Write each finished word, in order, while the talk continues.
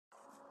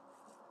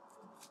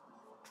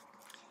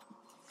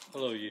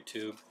Hello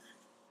YouTube.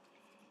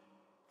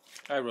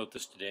 I wrote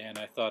this today and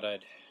I thought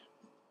I'd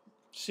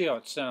see how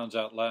it sounds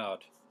out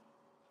loud.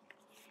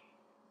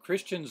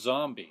 Christian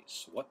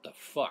zombies, what the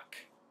fuck?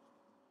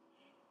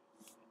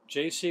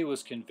 JC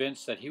was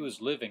convinced that he was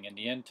living in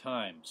the end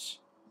times.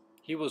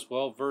 He was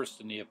well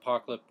versed in the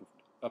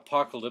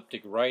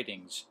apocalyptic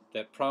writings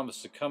that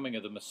promised the coming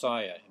of the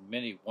Messiah and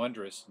many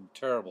wondrous and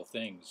terrible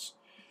things.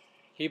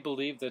 He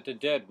believed that the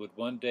dead would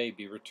one day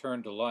be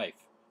returned to life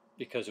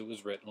because it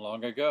was written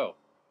long ago.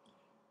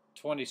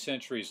 20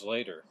 centuries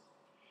later,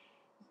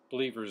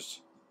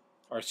 believers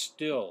are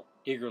still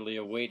eagerly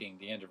awaiting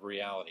the end of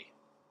reality.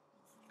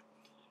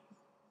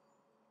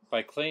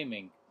 By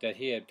claiming that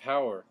he had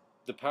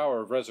the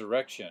power of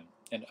resurrection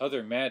and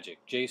other magic,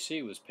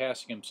 JC was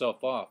passing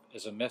himself off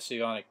as a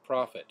messianic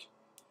prophet,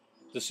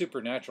 the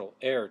supernatural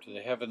heir to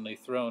the heavenly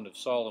throne of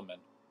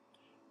Solomon,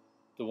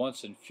 the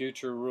once and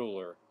future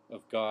ruler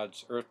of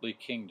God's earthly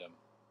kingdom,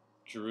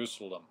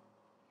 Jerusalem.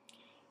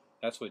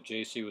 That's what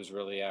JC was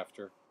really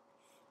after.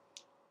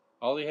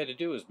 All he had to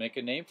do was make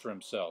a name for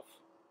himself.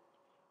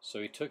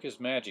 So he took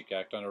his magic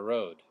act on a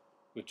road.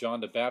 With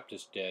John the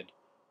Baptist dead,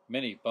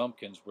 many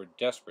bumpkins were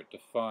desperate to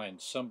find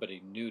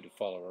somebody new to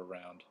follow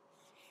around.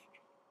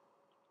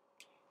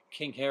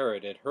 King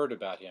Herod had heard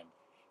about him,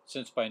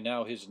 since by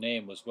now his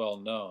name was well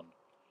known.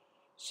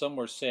 Some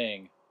were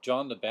saying,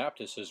 John the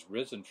Baptist has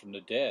risen from the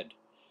dead,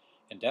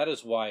 and that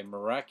is why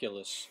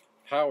miraculous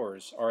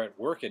powers are at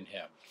work in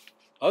him.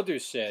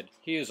 Others said,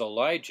 he is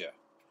Elijah.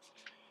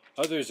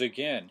 Others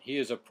again, he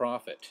is a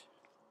prophet,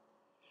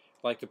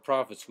 like the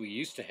prophets we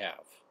used to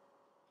have.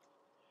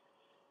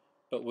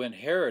 But when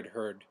Herod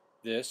heard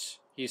this,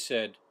 he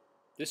said,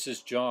 this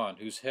is John,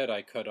 whose head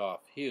I cut off.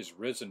 He is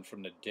risen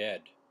from the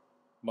dead.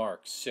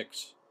 Mark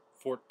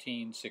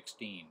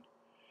 6:14-16.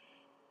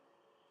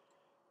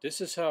 This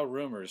is how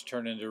rumors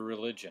turn into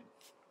religion.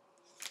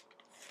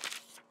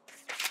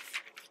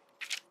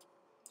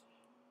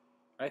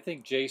 I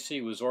think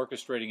JC was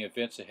orchestrating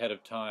events ahead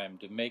of time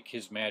to make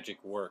his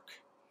magic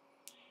work.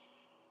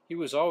 He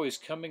was always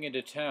coming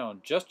into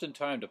town just in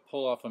time to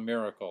pull off a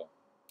miracle.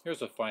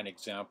 Here's a fine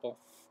example.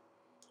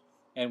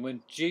 And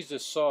when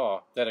Jesus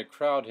saw that a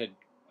crowd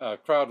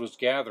was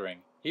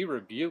gathering, he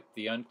rebuked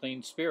the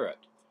unclean spirit.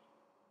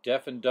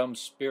 Deaf and dumb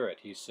spirit,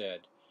 he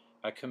said,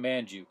 I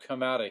command you,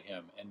 come out of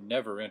him and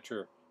never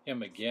enter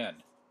him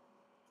again.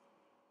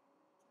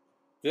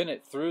 Then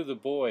it threw the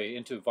boy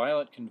into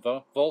violent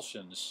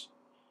convulsions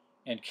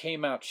and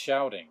came out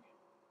shouting.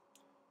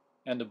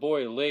 And the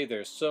boy lay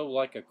there so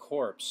like a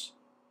corpse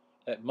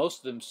that most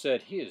of them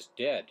said, he is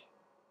dead.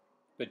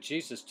 But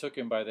Jesus took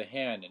him by the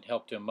hand and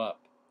helped him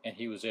up, and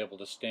he was able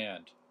to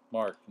stand.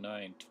 Mark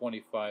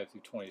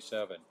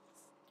 9:25-27.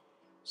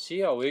 See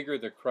how eager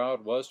the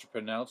crowd was to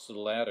pronounce the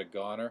lad a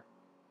goner?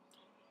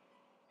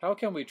 How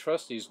can we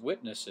trust these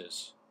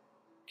witnesses?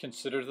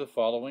 Consider the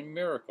following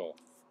miracle.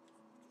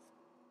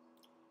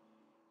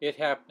 It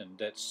happened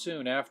that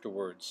soon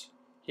afterwards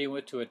he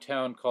went to a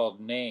town called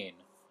Nain,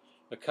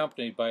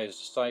 accompanied by his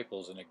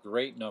disciples and a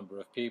great number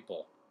of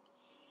people.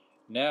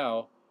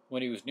 Now,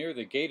 when he was near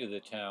the gate of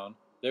the town,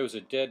 there was a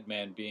dead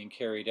man being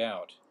carried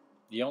out,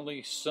 the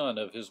only son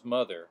of his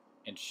mother,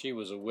 and she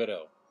was a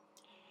widow.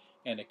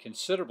 And a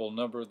considerable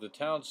number of the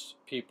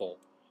townspeople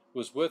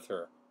was with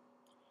her.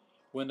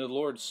 When the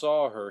Lord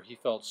saw her, he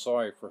felt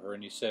sorry for her,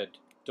 and he said,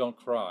 don't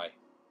cry.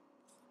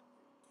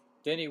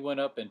 Then he went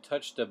up and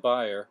touched the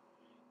bier,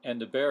 and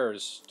the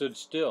bearers stood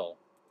still.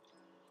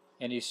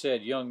 And he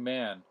said, young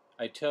man,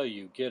 I tell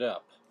you, get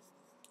up.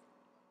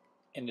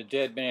 And the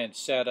dead man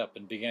sat up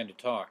and began to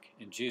talk,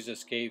 and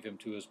Jesus gave him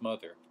to his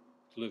mother.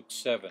 Luke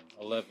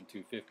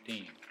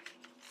 7:11-15.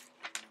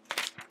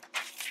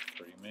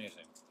 Pretty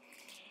amazing.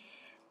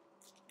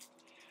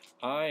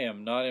 I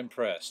am not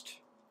impressed.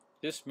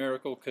 This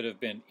miracle could have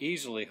been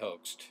easily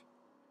hoaxed.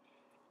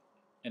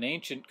 An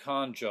ancient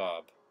con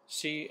job.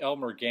 See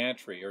Elmer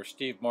Gantry or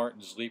Steve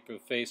Martin's Leap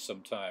of Faith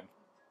sometime.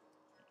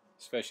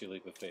 Especially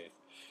Leap of Faith.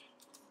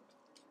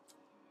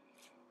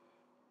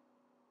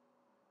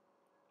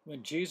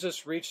 When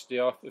Jesus reached the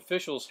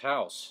official's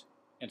house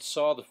and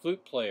saw the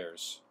flute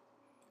players,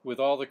 with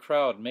all the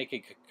crowd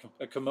making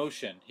a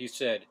commotion, he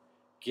said,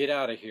 get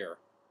out of here.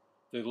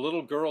 The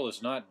little girl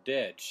is not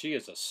dead, she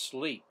is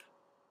asleep.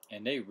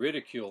 And they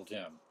ridiculed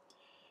him.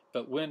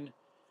 But when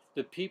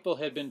the people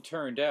had been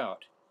turned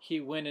out, he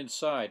went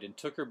inside and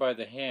took her by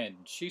the hand,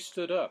 and she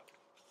stood up.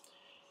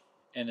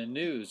 And the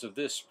news of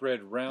this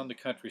spread round the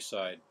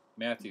countryside.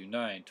 Matthew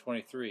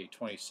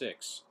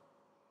 9:23-26.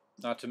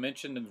 Not to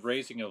mention the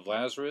raising of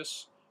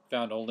Lazarus,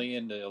 found only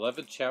in the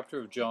 11th chapter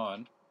of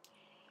John.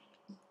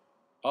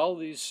 All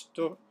these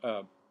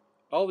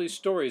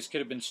stories could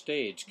have been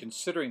staged,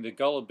 considering the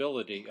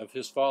gullibility of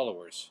his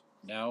followers.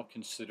 Now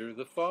consider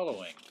the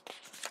following.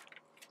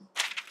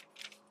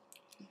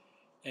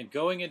 And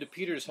going into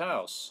Peter's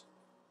house,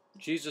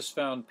 Jesus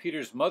found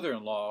Peter's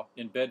mother-in-law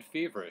in bed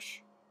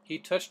feverish. He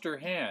touched her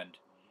hand,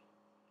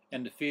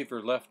 and the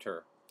fever left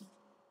her,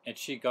 and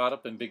she got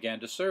up and began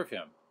to serve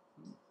him.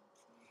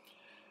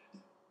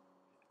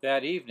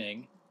 That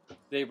evening,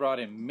 they brought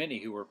him many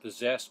who were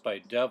possessed by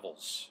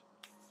devils.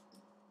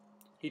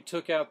 He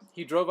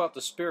drove out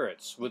the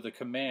spirits with a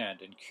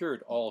command and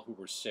cured all who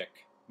were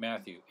sick.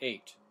 Matthew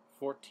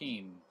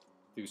 8:14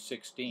 through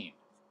 16.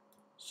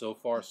 So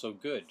far, so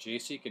good.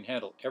 JC can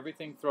handle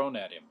everything thrown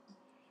at him.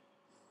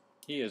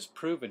 He has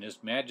proven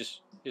his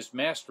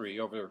mastery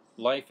over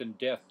life and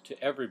death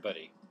to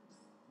everybody.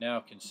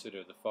 Now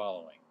consider the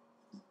following.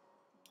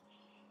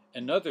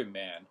 Another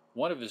man,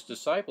 one of his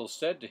disciples,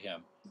 said to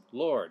him,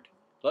 Lord,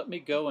 let me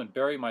go and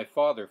bury my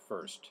father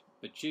first.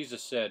 But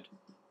Jesus said,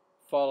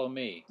 Follow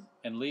me,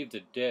 and leave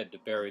the dead to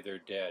bury their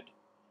dead.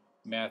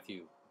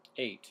 Matthew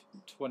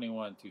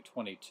 8:21 through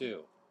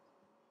 22.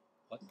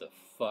 What the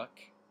fuck?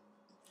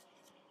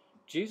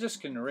 Jesus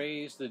can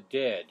raise the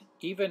dead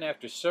even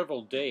after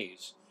several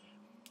days,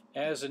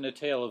 as in the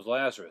tale of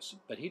Lazarus,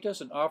 but he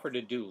doesn't offer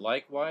to do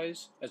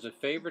likewise as a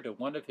favor to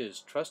one of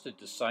his trusted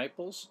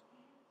disciples?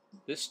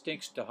 This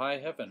stinks to high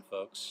heaven,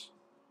 folks.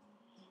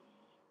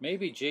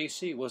 Maybe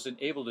JC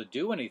wasn't able to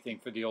do anything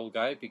for the old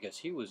guy because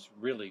he was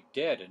really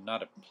dead and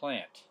not a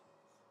plant.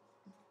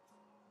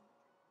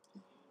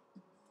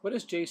 What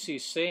is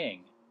JC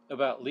saying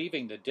about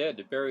leaving the dead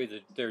to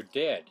bury their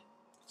dead?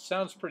 It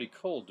sounds pretty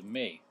cold to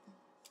me.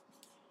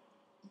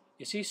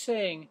 Is he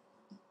saying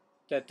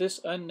that this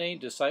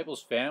unnamed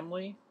disciple's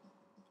family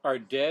are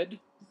dead,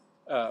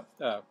 are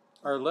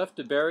left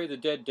to bury the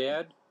dead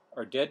dad,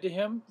 are dead to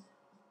him?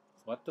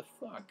 What the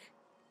fuck?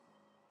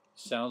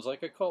 Sounds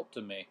like a cult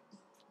to me.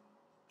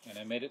 And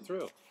I made it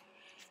through.